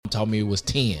taught me it was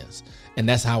tens. And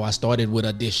that's how I started with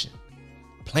addition.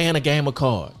 Playing a game of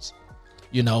cards,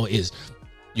 is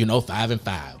 5 and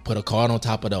 5. Put a card on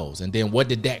top of those. And then what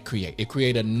did that create? It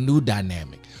created a new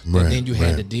dynamic that then you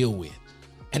had to deal with.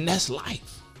 And that's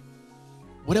life.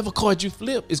 Whatever card you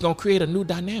flip is going to create a new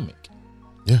dynamic.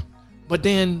 Yeah. But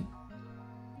then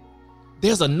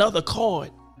there's another card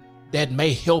that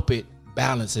may help it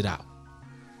balance it out.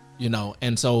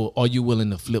 And so are you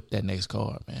willing to flip that next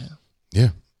card, man? Yeah.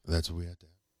 That's what we had to.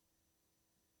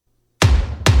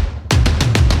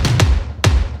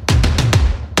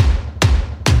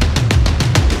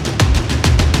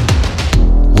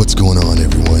 What's going on,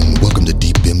 everyone? Welcome to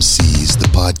Deep MCs, the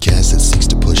podcast that seeks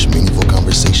to push meaningful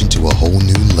conversation to a whole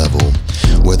new level.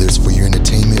 Whether it's for your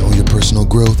entertainment or your personal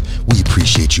growth, we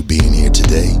appreciate you being here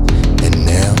today. And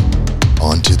now,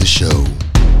 on to the show.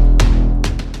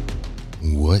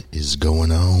 What is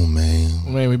going on,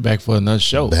 man? Man, we back for another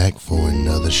show. Back for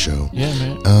another show. Yeah,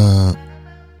 man.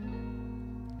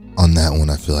 On that one,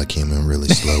 I feel I came in really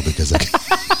slow because I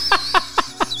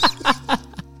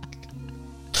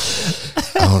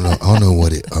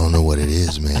don't know what it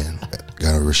is, man.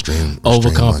 Gotta restrain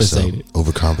Overcompensated. myself.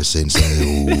 Overcompensating.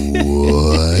 Saying,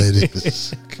 what?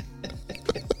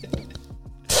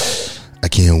 I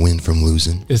can't win from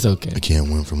losing. It's okay. I can't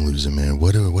win from losing, man.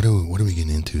 What are we getting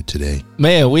into today?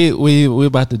 Man, we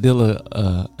about to deal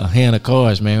a hand of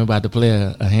cards, man. We're about to play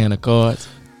a hand of cards.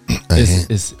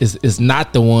 It's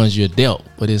not the ones you're dealt,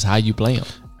 but it's how you play them.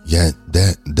 Yeah,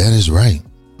 that is right.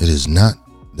 It is not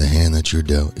the hand that you're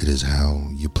dealt. It is how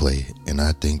you play it, and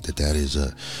I think that is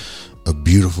a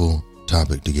beautiful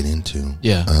topic to get into.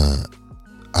 Yeah.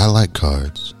 I like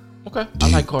cards. Okay. I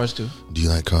like cards too. Do you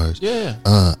like cards? Yeah.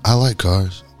 I like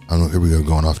cards. I don't know. Here we go,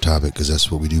 going off topic because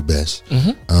that's what we do best.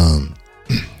 Mm-hmm.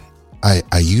 I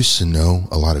used to know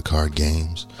a lot of card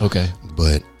games. Okay.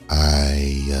 But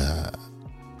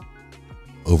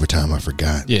over time I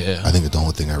forgot. Yeah. I think that the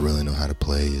only thing I really know how to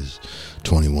play is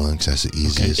 21 because that's the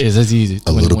easiest. Okay. It's easy.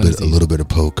 A little bit of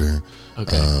poker.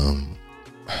 Okay.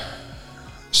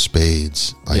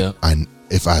 Spades. Yeah.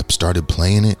 If I started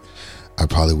playing it, I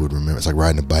probably would remember. It's like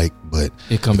riding a bike, but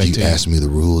if you asked me the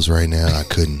rules right now, I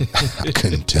couldn't. I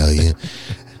couldn't tell you.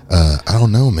 I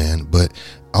don't know, man. But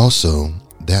also,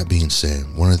 that being said,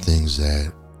 one of the things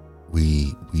that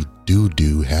we did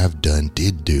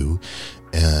do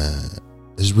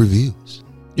is reviews.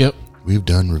 Yep. We've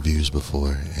done reviews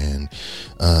before, and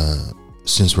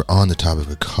since we're on the topic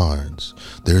of cards,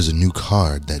 there's a new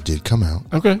card that did come out.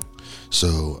 Okay.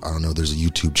 So I don't know. There's a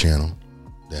YouTube channel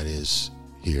that is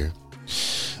here.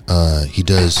 He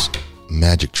does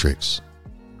magic tricks,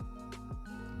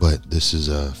 but this is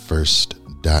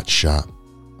first.shop.com.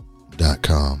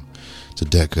 It's a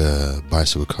deck of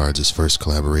bicycle cards. His first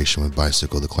collaboration with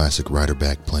Bicycle, the classic rider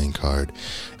back playing card.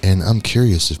 And I'm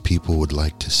curious if people would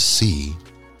like to see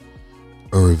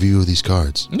a review of these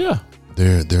cards. Yeah,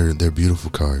 they're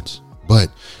beautiful cards.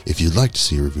 But if you'd like to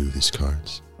see a review of these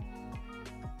cards,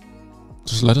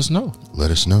 just let us know.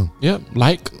 Let us know. Yep.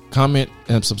 Like, comment,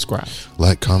 and subscribe.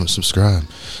 Like, comment, subscribe.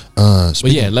 But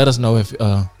yeah, let us know if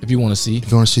you want to see. If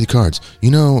you want to see the cards.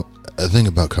 You know, a thing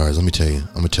about cards, let me tell you.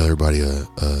 I'm going to tell everybody a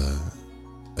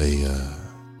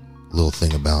little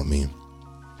thing about me.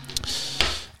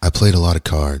 I played a lot of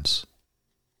cards.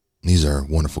 These are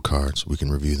wonderful cards. We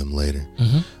can review them later.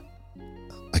 Mm-hmm.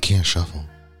 I can't shuffle.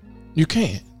 You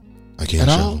can't? I can't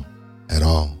shuffle. At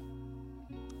all.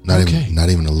 Not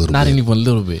even a little bit. Not even a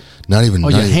little bit. Not even.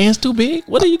 Your hands too big?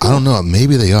 What are you doing? I don't know.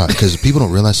 Maybe they are because people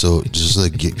don't realize. So just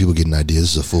like people get an idea.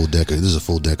 This is a full deck of cards.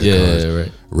 Yeah,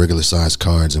 right. Regular size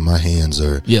cards, and my hands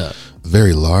are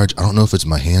very large. I don't know if it's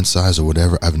my hand size or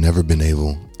whatever. I've never been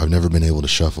able to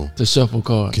shuffle. To shuffle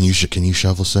cards. Can you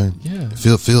shuffle, sir? Yeah.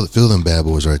 Feel them bad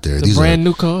boys right there. These brand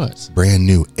new cards. Brand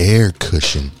new air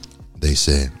cushion. They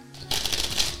say.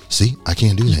 See, I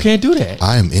can't do that. You can't do that.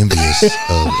 I am envious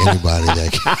of anybody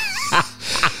that can.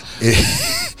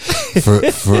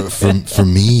 For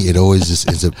me, it always just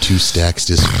ends up two stacks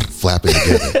just flapping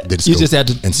together. They you just have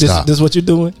to and stop. This is what you're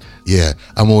doing? Yeah,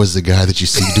 I'm always the guy that you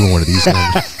see doing one of these things.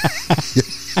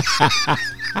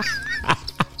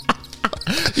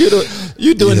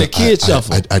 You're doing the kid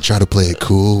shuffle. I try to play it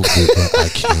cool, but I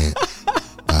can't.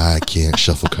 I can't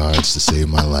shuffle cards to save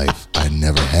my life. I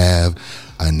never have.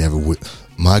 I never would.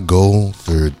 My goal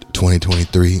for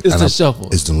 2023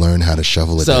 is to learn how to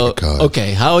shuffle a deck of cards.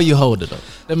 Okay, how are you holding them?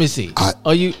 Let me see. I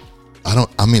don't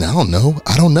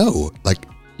know. Like,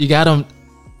 you got them.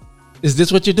 Is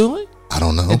this what you're doing? I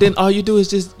don't know. And then all you do is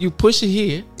just you push it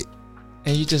here,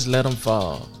 and you just let them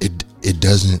fall. It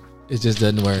doesn't. It just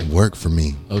doesn't work. Work for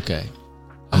me. Okay.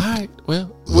 All right.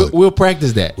 Well, we'll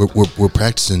practice that. We're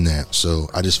practicing that. So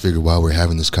I just figured while we're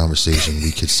having this conversation,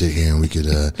 we could sit here and we could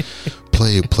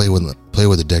play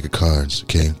with a deck of cards,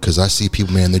 okay? Because I see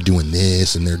people, man, they're doing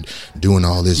this and they're doing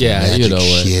all this magic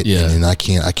shit, and I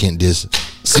can't just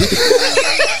see.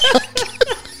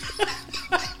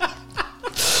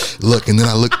 Look, and then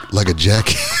I look like a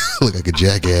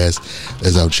jackass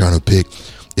as I'm trying to pick.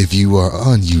 If you are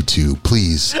on YouTube,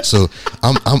 please. So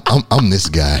I'm this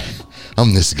guy.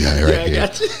 I'm this guy right here.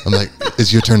 I'm like,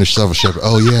 it's your turn to shuffle, Shepherd.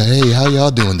 Oh yeah, hey, how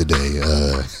y'all doing today?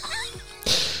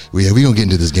 We gonna get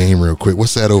into this game real quick.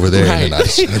 What's that over there? Right.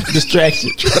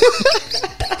 Distraction.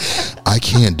 I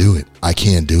can't do it.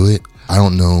 I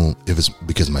don't know if it's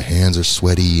because my hands are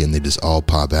sweaty and they just all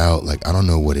pop out. Like, I don't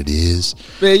know what it is.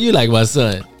 Man, you like my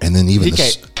son. And then even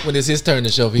when it's his turn to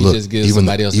shuffle, he just gives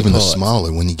somebody else even the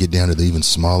smaller. When you get down to the even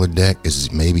smaller deck, it's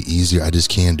maybe easier. I just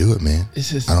can't do it, man.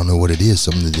 I don't know what it is.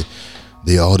 Something that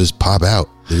they all just pop out.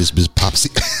 They just pop.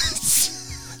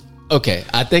 Okay,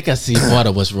 I think I see part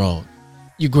of what's wrong.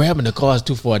 You grabbing the cards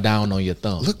too far down on your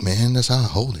thumb. Look, man, that's how I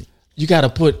hold it. You got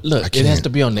to it has to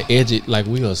be on the edge. Like,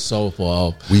 we are so far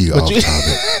off. We off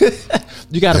topic.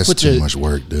 You got to put too much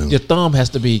work, dude. Your thumb has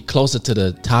to be closer to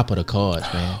the top of the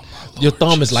cards, man. Your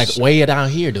thumb is like way down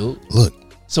here, dude. Look.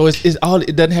 So it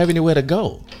doesn't have anywhere to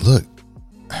go. Look.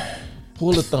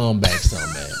 Pull the thumb back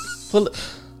some, man. Pull it.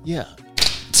 Yeah.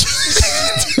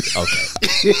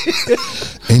 Okay.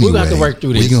 Anyway, we're going to work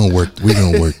through this. We're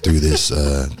gonna work through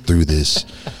this.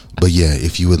 But yeah,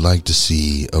 if you would like to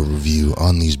see a review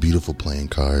on these beautiful playing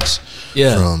cards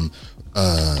from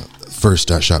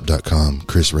first.shop.com,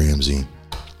 Chris Ramsey,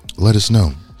 let us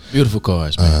know. Beautiful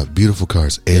cards, man. Beautiful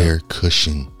cards. Air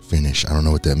cushion finish. I don't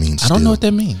know what that means. I don't know what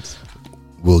that means.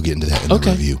 We'll get into that in the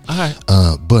review. All right.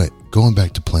 But going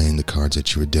back to playing the cards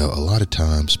that you were dealt, a lot of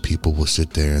times people will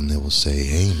sit there and they will say,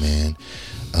 hey, man,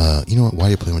 you know what? Why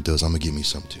are you playing with those? I'm going to give me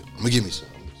some too. I'm going to give me some.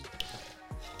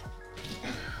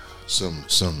 I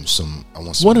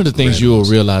want some. One of the things you will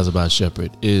realize about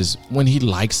Shepherd is when he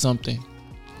likes something,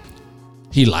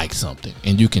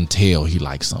 and you can tell he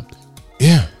likes something.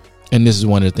 Yeah. And this is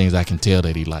one of the things I can tell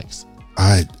that he likes.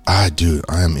 I do.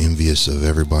 I am envious of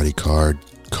everybody card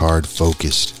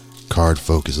focused. Look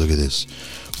at this.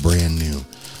 Brand new.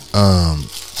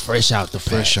 Fresh out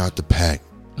the pack.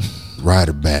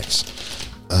 Rider backs.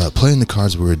 Playing the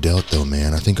cards we were dealt, though,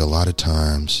 man, I think a lot of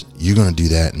times you're going to do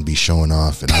that and be showing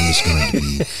off, and I'm just going to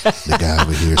be the guy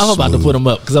over here. I'm about to put them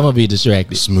up because I'm going to be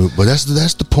distracted. Smooth. But that's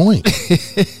the point.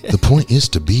 The point is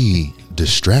to be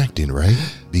distracted, right?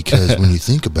 Because when you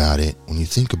think about it, when you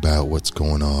think about what's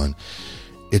going on,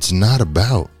 it's not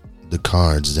about the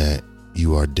cards that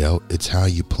you are dealt. It's how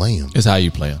you play them. It's how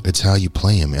you play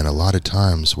them. And a lot of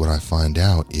times what I find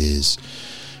out is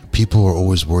people are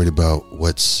always worried about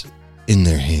what's in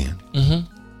their hand. Mm-hmm.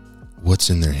 What's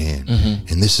in their hand. Mm-hmm.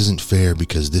 And this isn't fair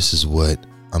because this is what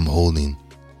I'm holding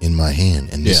in my hand,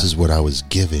 and this is what I was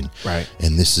given. Right.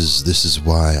 And this is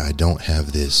why I don't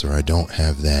have this or I don't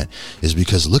have that, is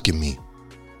because look at me.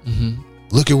 Mm-hmm.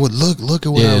 Look at what I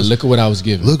was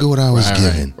given. Look at what I was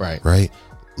given. Right.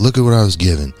 Look at what I was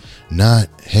given. Not,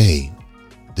 hey,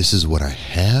 this is what I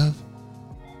have,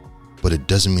 but it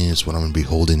doesn't mean it's what I'm going to be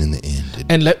holding in the end.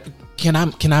 And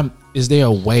is there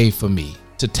a way for me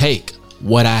to take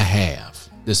what I have,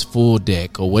 this full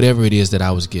deck or whatever it is that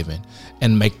I was given,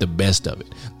 and make the best of it?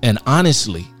 And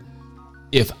honestly,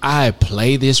 if I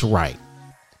play this right,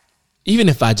 even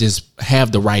if I just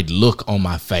have the right look on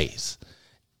my face,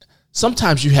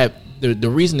 sometimes you have the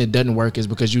reason it doesn't work is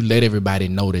because you let everybody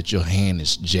know that your hand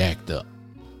is jacked up,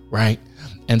 right?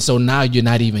 And so now you're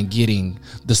not even getting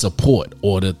the support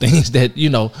or the things that,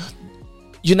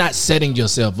 you're not setting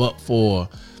yourself up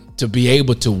to be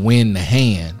able to win the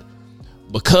hand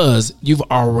because you've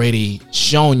already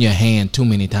shown your hand too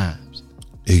many times.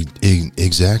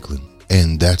 Exactly.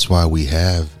 And that's why we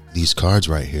have these cards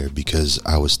right here, because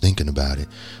I was thinking about it.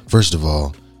 First of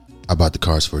all, I bought the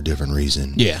cards for a different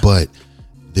reason. Yeah. But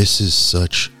this is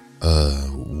such a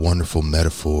wonderful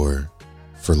metaphor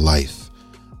for life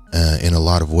in a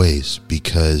lot of ways,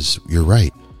 because you're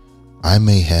right. I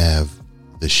may have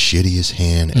the shittiest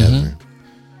hand ever,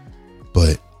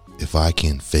 but if I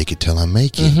can fake it till I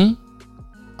make it,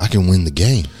 I can win the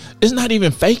game. It's not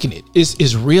even faking it.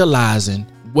 It's realizing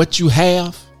what you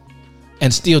have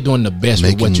and still doing the best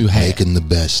with what you have. Making the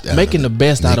best out making of it. The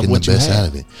best out of what you have. Out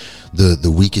of it.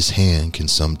 The weakest hand can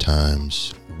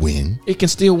sometimes win. It can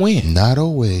still win. Not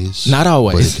always.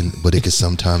 But it can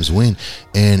sometimes win.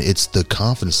 And it's the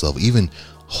confidence level. Even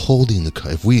holding the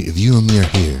card. If you and me are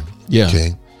here,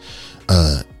 okay,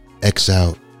 X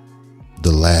out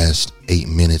the last 8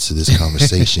 minutes of this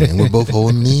conversation, and we're both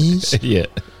holding these. Yeah.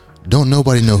 Don't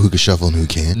nobody know who can shuffle and who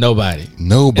can't. Nobody.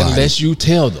 Unless you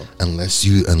tell them. Unless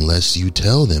you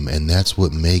tell them, and that's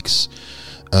what makes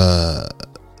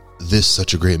this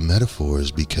such a great metaphor,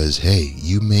 is because, hey,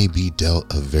 you may be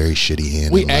dealt a very shitty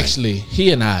hand.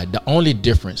 He and I, the only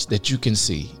difference that you can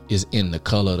see is in the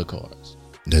color of the cards.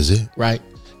 Does it? Right?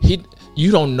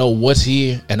 You don't know what's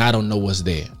here, and I don't know what's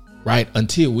there, right?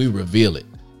 Until we reveal it.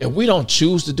 If we don't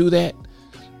choose to do that,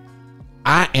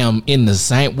 we are in the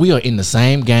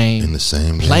same game.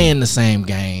 Playing the same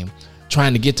game,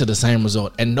 trying to get to the same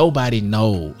result, and nobody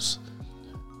knows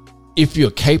if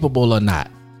you're capable or not.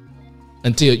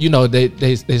 Until,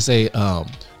 they say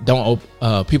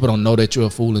people don't know that you're a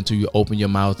fool until you open your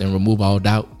mouth and remove all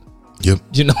doubt. Yep.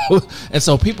 And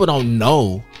so people don't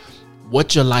know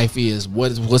what your life is,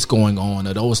 what's going on,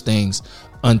 or those things,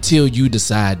 until you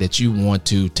decide that you want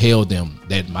to tell them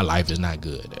that my life is not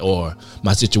good or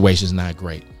my situation is not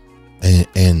great.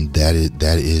 And that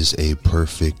is a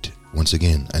perfect, once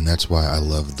again, and that's why I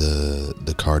love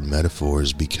the card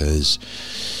metaphors, because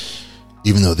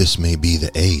even though this may be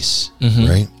the ace,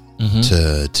 right?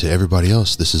 To everybody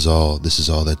else, this is all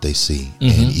that they see.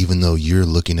 And even though you're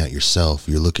looking at yourself,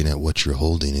 you're looking at what you're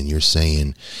holding, and you're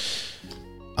saying,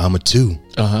 I'm a 2.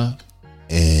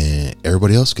 And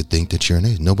everybody else could think that you're an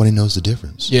ace. Nobody knows the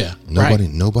difference. Yeah. Nobody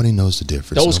knows the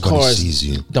difference. Those nobody cards sees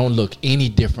you. Don't look any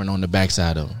different on the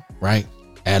backside of them, right?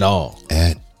 At all.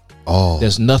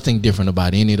 There's nothing different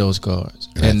about any of those cards.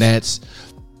 And that's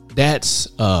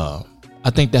I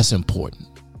think that's important.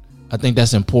 I think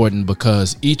that's important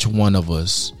because each one of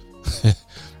us,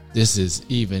 this is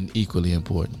even equally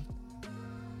important.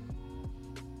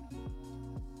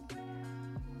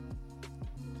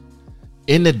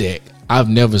 In the deck, I've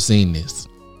never seen this,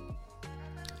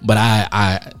 but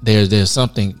there's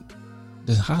something.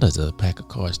 How does a pack of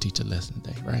cards teach a lesson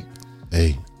today, right?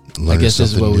 Hey, I guess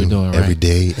this is what we're doing, right? Every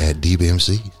day at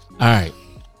DBMC. All right,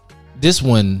 this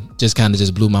one just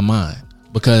blew my mind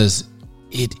because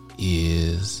it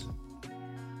is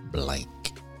blank.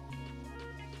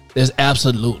 There's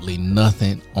absolutely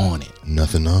nothing on it.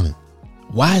 Nothing on it.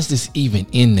 Why is this even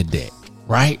in the deck,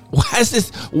 right? Why is this?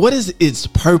 What is its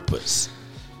purpose?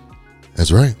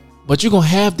 That's right. But you're going to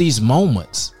have these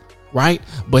moments, right?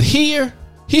 But here,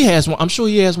 he has one. I'm sure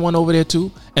he has one over there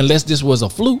too, unless this was a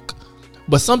fluke.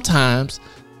 But sometimes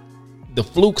the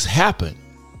flukes happen.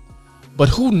 But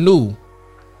who knew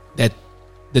that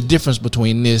the difference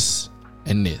between this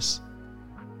and this?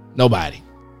 Nobody.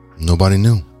 Nobody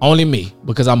knew. Only me,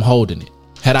 because I'm holding it.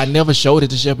 Had I never showed it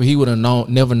to Shepard, he would have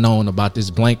never known about this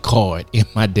blank card in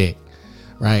my deck,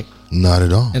 right? Not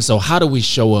at all. And so how do we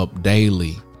show up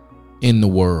daily in the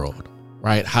world,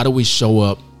 right? How do we show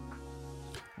up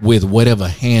with whatever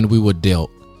hand we were dealt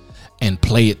and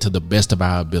play it to the best of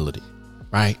our ability,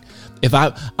 right? If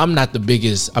I'm not the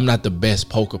best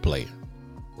poker player,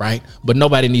 right? But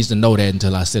nobody needs to know that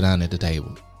until I sit down at the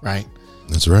table, right?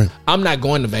 That's right. I'm not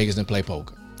going to Vegas and play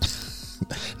poker.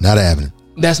 Not happening.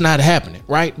 That's not happening,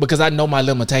 right? Because I know my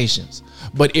limitations.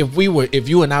 But if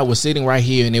you and I were sitting right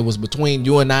here and it was between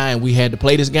you and I and we had to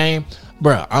play this game,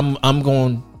 bro, I'm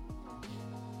going.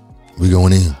 We're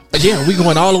going in. Yeah, we're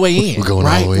going all the way in. We're going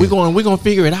right? all the way in. We're going to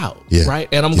figure it out, yeah. right?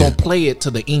 And I'm going to play it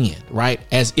to the end, right?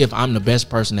 As if I'm the best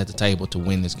person at the table to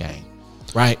win this game,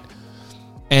 right?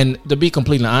 And to be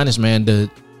completely honest, man, the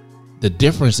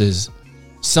difference is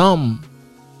some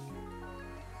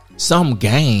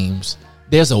games,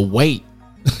 there's a weight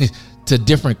to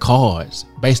different cards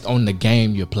based on the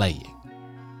game you're playing.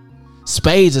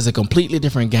 Spades is a completely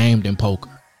different game than poker.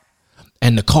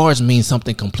 And the cards mean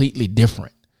something completely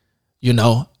different,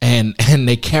 and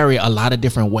they carry a lot of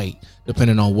different weight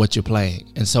depending on what you're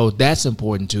playing. And so that's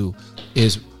important too,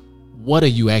 is what are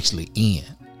you actually in?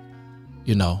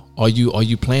 Are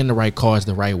you playing the right cards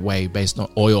the right way based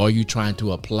on, or are you trying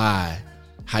to apply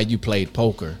how you played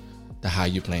poker to how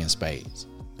you're playing spades?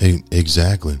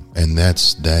 Exactly. And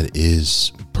that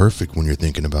is perfect when you're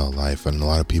thinking about life. And a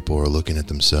lot of people are looking at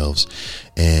themselves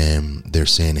and they're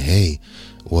saying, hey,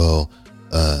 well,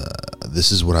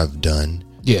 this is what I've done.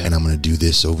 Yeah. And I'm going to do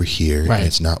this over here. Right. And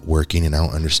it's not working and I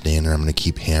don't understand. And I'm going to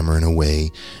keep hammering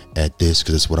away at this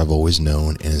because it's what I've always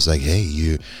known. And it's like, hey,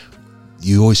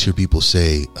 you always hear people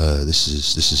say, this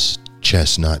is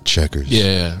chess, not checkers.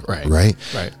 Yeah. Right. Right.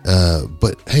 Right.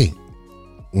 But hey,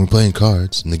 when we're playing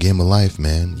cards in the game of life,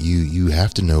 man, you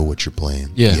have to know what you're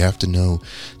playing. Yeah. You have to know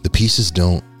the pieces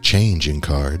don't change in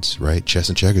cards, right? Chess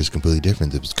and checkers is completely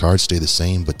different. The cards stay the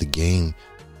same, but the game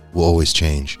will always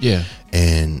change. Yeah.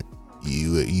 And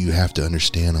you have to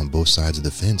understand on both sides of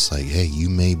the fence, like, hey, you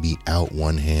may be out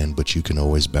one hand, but you can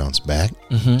always bounce back.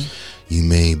 You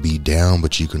may be down,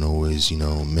 but you can always,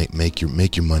 make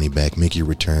your money back, make your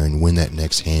return, win that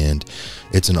next hand.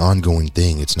 It's an ongoing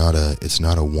thing. It's not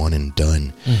a one and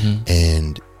done.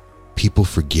 And people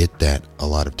forget that a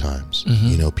lot of times.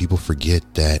 People forget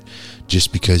that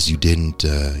just because you didn't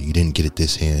get it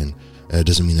this hand, it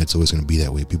doesn't mean that's always going to be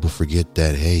that way. People forget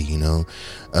that, hey,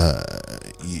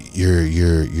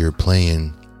 you're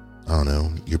playing, I don't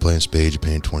know, you're playing spades, you're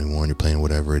playing 21, you're playing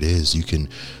whatever it is. You can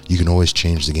always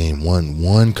change the game.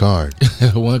 One card,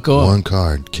 one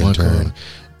card can turn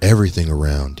everything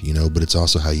around, but it's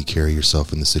also how you carry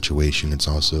yourself in the situation. It's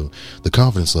also the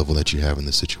confidence level that you have in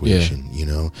the situation.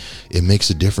 It makes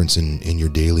a difference in your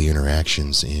daily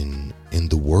interactions in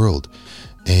the world.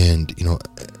 And,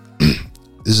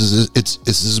 this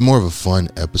is more of a fun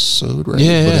episode, right?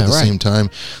 Yeah, but at the same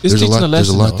time, there's a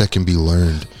lot that can be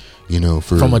learned,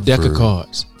 from a deck of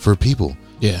cards for people.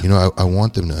 Yeah. I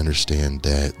want them to understand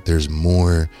that there's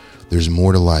more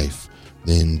to life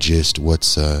than just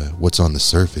what's on the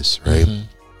surface, right?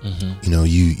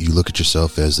 You look at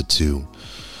yourself as a 2,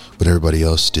 but everybody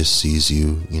else just sees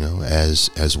you,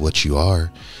 as what you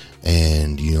are.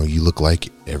 And you look like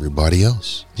everybody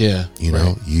else.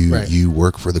 You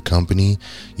work for the company,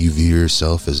 you view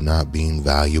yourself as not being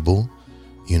valuable,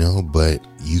 but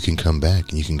you can come back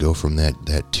and you can go from that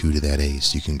 2 to that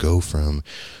ace. You can go from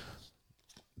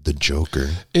the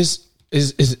Joker is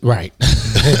right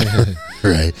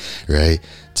right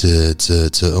to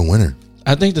a winner.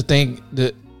 I think the thing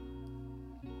that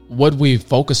what we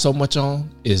focus so much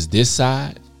on is this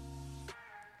side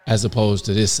as opposed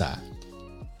to this side.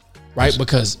 Right,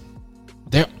 because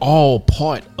they're all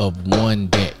part of one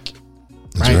deck.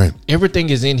 Right? Everything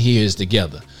is in here is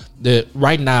together.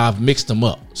 Right now I've mixed them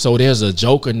up. So there's a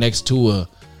Joker next to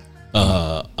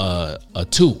a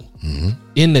 2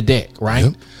 in the deck,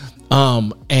 right?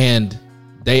 And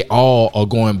they all are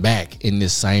going back in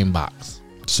this same box.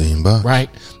 Right?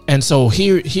 And so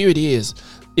here it is.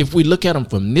 If we look at them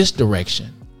from this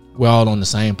direction, we're all on the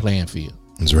same playing field.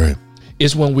 That's right.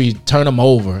 It's when we turn them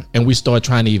over and we start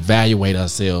trying to evaluate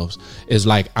ourselves. It's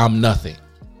like, I'm nothing,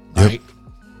 right?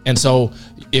 And so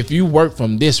if you work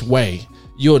from this way,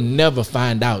 you'll never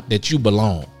find out that you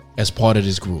belong as part of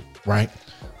this group, right?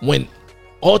 When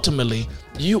ultimately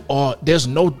there's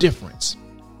no difference.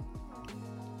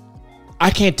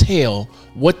 I can't tell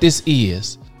what this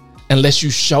is unless you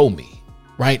show me,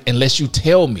 right? Unless you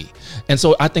tell me. And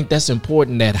so I think that's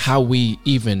important, that how we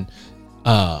even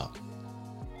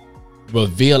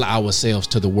reveal ourselves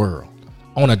to the world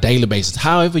on a daily basis.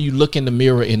 However you look in the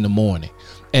mirror in the morning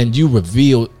and you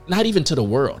reveal, not even to the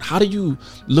world, how do you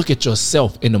look at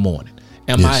yourself in the morning?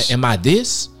 Am I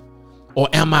this, or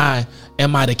am I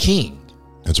the king?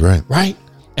 That's right. Right?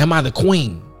 Am I the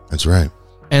queen? That's right.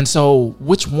 And so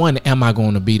which one am I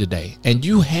going to be today? And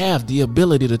you have the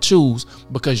ability to choose,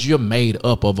 because you're made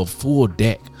up of a full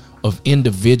deck of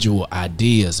individual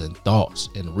ideas and thoughts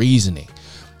and reasoning.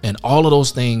 And all of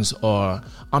those things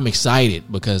I'm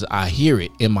excited because I hear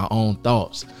it in my own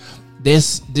thoughts.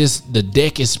 The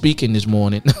deck is speaking this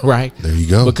morning, right? There you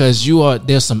go. Because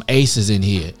there's some aces in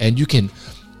here, and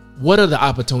what are the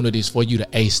opportunities for you to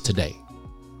ace today?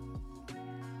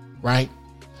 Right?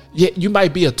 Yeah, you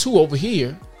might be a 2 over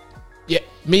here. Yeah,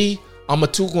 I'm a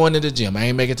 2 going to the gym. I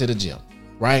ain't make it to the gym.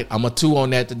 Right? I'm a 2 on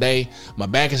that today. My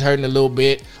back is hurting a little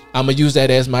bit. I'm going to use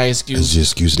that as my excuse. That's your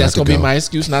excuse. That's going to be my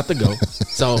excuse not to go.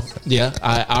 So, yeah,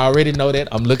 I already know that.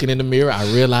 I'm looking in the mirror. I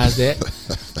realize that.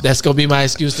 That's going to be my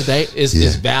excuse today.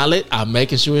 It's valid. I'm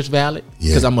making sure it's valid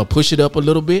because I'm going to push it up a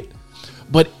little bit.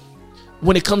 But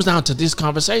when it comes down to this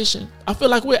conversation, I feel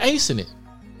like we're acing it.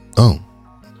 Oh,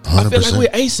 100%. I feel like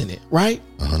we're acing it, right?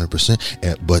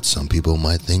 100%. But some people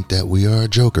might think that we are a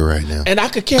joker right now. And I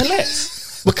could care less.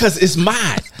 Because it's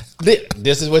mine.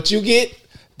 This is what you get.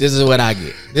 This is what I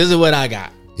get. This is what I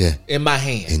got. Yeah. In my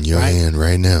hand. In your hand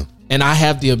right now. And I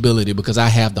have the ability, because I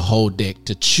have the whole deck,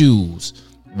 to choose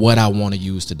what I want to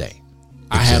use today. Exactly.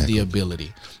 I have the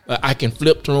ability. I can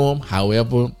flip through them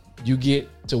however you get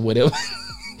to whatever.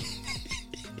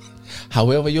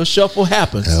 However your shuffle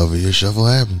happens.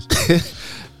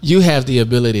 You have the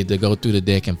ability to go through the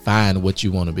deck and find what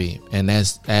you want to be. And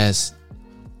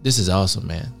this is awesome,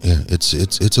 man. Yeah,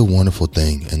 it's a wonderful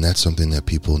thing, and that's something that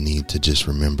people need to just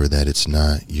remember, that it's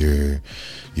not your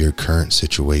current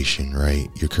situation, right?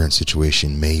 Your current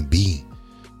situation may be,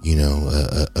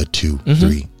 a 2,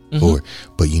 3, 4,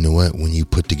 but you know what? When you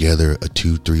put together a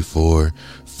 2, 3, 4,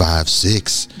 5,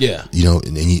 6, and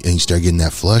you start getting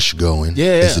that flush going,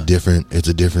 it's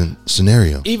a different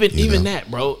scenario. Even that,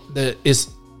 bro.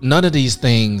 none of these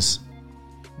things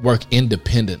work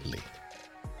independently.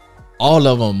 All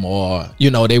of them are,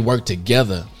 they work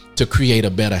together to create a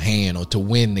better hand or to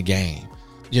win the game,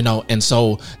 and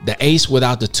so the ace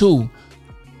without the two,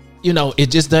 it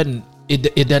just doesn't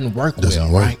work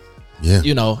well, right? Yeah.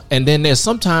 And then there's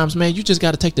sometimes, man, you just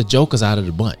got to take the jokers out of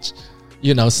the bunch.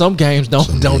 Some games don't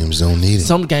need it.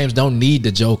 Some games don't need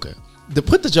the joker. To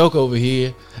put the joker over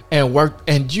here and work,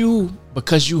 and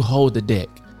because you hold the deck,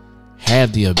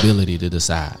 have the ability to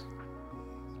decide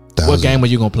what game are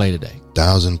you going to play today.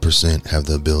 1000% have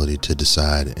the ability to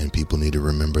decide, and people need to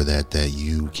remember that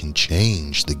you can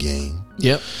change the game.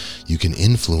 Yep. You can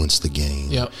influence the game.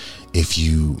 Yep. If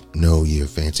you know your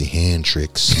fancy hand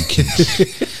tricks,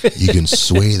 you can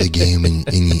sway the game in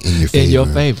your favor. In your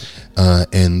favor.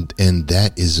 And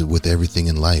that is with everything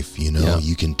in life. Yep.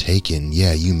 You can take in.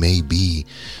 Yeah, you may be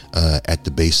at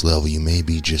the base level. You may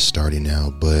be just starting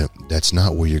out, but that's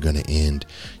not where you're going to end.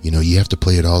 You have to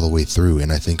play it all the way through.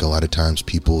 And I think a lot of times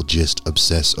people just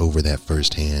obsess over that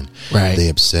first hand. Right. They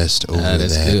obsessed over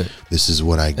that. Good. This is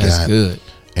what I got. That's good.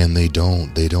 And they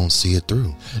don't see it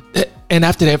through. And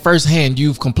after that first hand,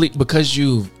 because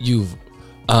you've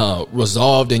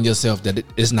resolved in yourself that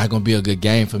it's not going to be a good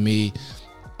game for me.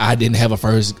 I didn't have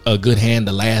a good hand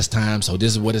the last time, so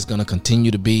this is what it's going to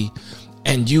continue to be.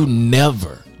 And you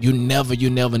never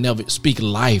speak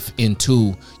life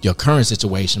into your current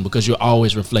situation because you're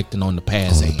always reflecting on the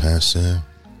past.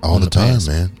 All the time,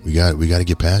 man. We got to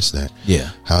get past that.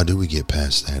 Yeah. How do we get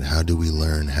past that? How do we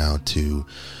learn how to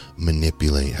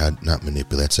manipulate? Not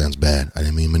manipulate. That sounds bad. I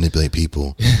didn't mean manipulate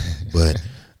people, but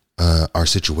our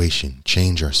situation,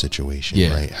 change our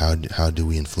situation, right? How do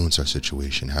we influence our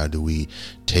situation? How do we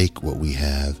take what we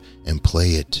have and play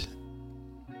it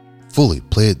fully,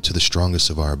 play it to the strongest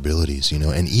of our abilities,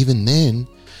 And even then,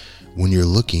 when you're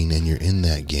looking and you're in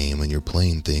that game and you're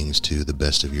playing things to the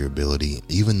best of your ability,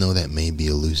 even though that may be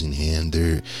a losing hand,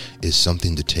 there is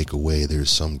something to take away. There's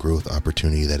some growth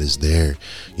opportunity that is there.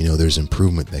 There's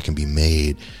improvement that can be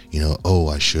made.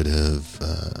 I should have,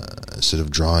 instead of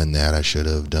drawing that, I should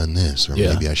have done this, or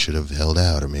maybe I should have held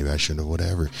out, or maybe I should have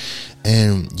whatever.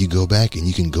 And you go back and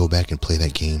you can go back and play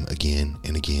that game again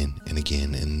and again and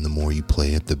again. And the more you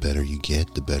play it, the better you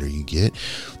get,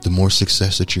 the more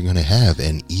success that you're going to have.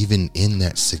 And even in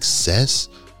that success,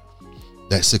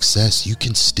 you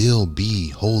can still be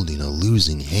holding a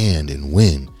losing hand and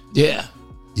win. Yeah.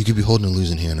 You could be holding a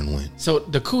losing hand and win. So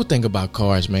the cool thing about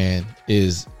cards, man,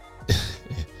 is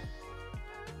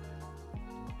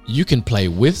you can play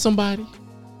with somebody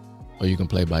or you can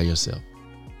play by yourself.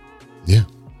 Yeah.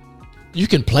 You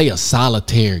can play a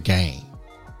solitaire game,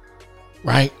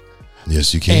 right?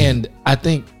 Yes, you can. And I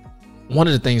think one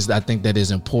of the things that I think that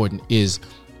is important is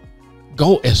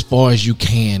go as far as you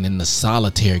can in the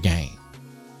solitaire game.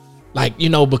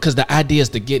 Because the idea is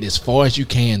to get as far as you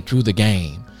can through the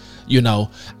game,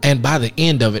 and by the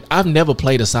end of it, I've never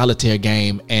played a solitaire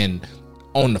game and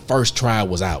on the first try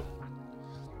was out.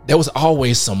 There was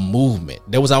always some movement.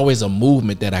 There was always a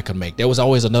movement that I could make. There was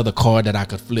always another card that I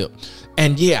could flip.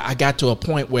 And yeah, I got to a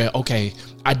point where, okay,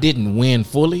 I didn't win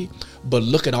fully, but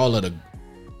look at all of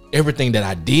everything that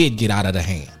I did get out of the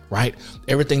hand, right?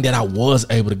 Everything that I was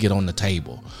able to get on the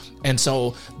table. And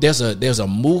so there's a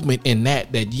movement in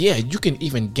that you can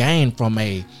even gain from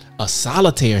a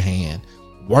solitaire hand,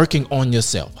 working on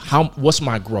yourself. What's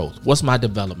my growth? What's my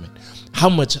development? How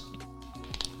much,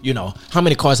 how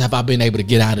many cards have I been able to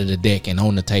get out of the deck and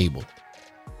on the table,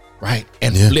 right?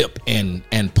 And flip and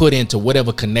put into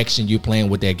whatever connection you're playing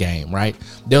with that game, right?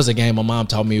 There was a game my mom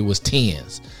taught me, it was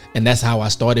tens. And that's how I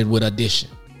started with addition.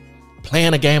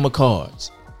 Playing a game of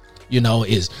cards,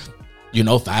 is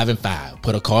 5 and 5.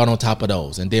 Put a card on top of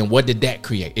those. And then what did that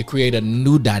create? It created a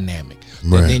new dynamic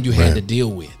that then you had to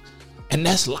deal with. And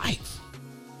that's life.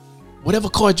 Whatever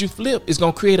card you flip is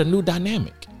going to create a new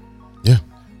dynamic. Yeah.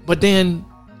 But then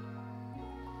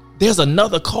there's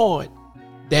another card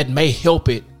that may help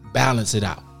it balance it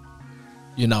out.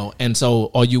 And so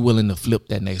are you willing to flip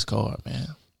that next card, man?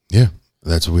 Yeah.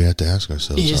 That's what we have to ask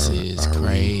ourselves. This is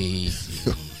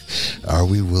crazy. Are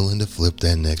we willing to flip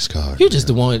that next card? You just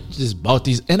the one that just bought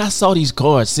these. And I saw these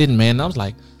cards sitting, man. And I was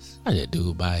like, how did that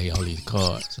dude buy all these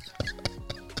cards?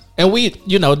 And we,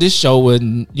 this show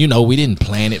wasn't, we didn't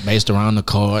plan it based around the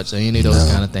cards or any of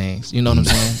those kind of things. You know what I'm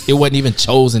saying? It wasn't even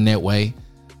chosen that way.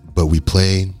 But we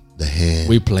played the hand.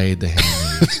 We played the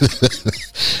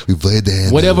hand. We played the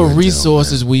hand. Whatever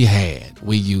resources we had,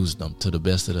 we used them to the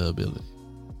best of the ability.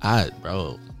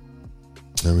 Bro.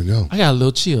 There we go. I got a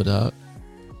little chill, dog.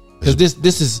 Because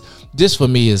this for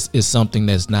me is something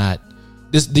that's not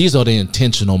these are the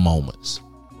intentional moments,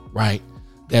 right?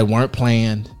 That weren't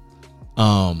planned,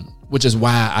 which is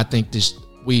why I think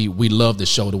we love the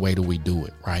show the way that we do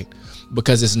it, right?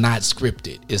 Because it's not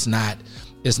scripted. It's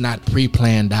not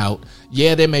pre-planned out.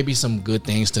 Yeah, there may be some good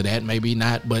things to that, maybe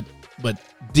not, but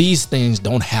these things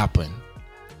don't happen.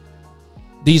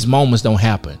 These moments don't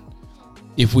happen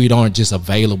if we aren't just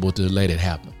available to let it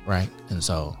happen, right? And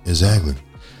so exactly.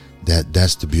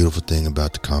 That's the beautiful thing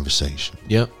about the conversation.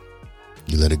 Yep.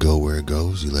 You let it go where it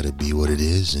goes. You let it be what it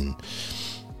is, and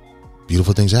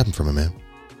beautiful things happen from it, man.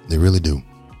 They really do.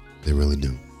 They really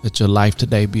do. Let your life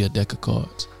today be a deck of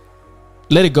cards.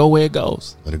 Let it go where it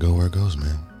goes. Let it go where it goes,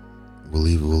 man. We'll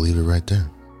leave it right there.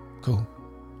 Cool.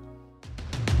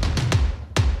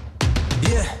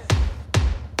 Yeah.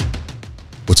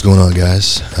 What's going on,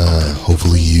 guys?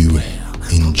 Hopefully you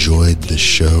enjoyed the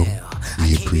show.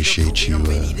 We appreciate you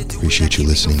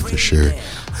listening for sure.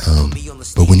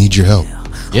 But we need your help.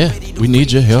 Yeah, we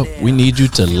need your help. We need you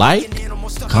to like,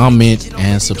 comment,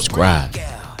 and subscribe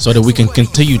so that we can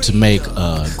continue to make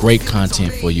great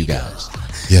content for you guys.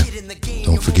 Yeah.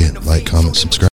 Don't forget, like, comment, subscribe.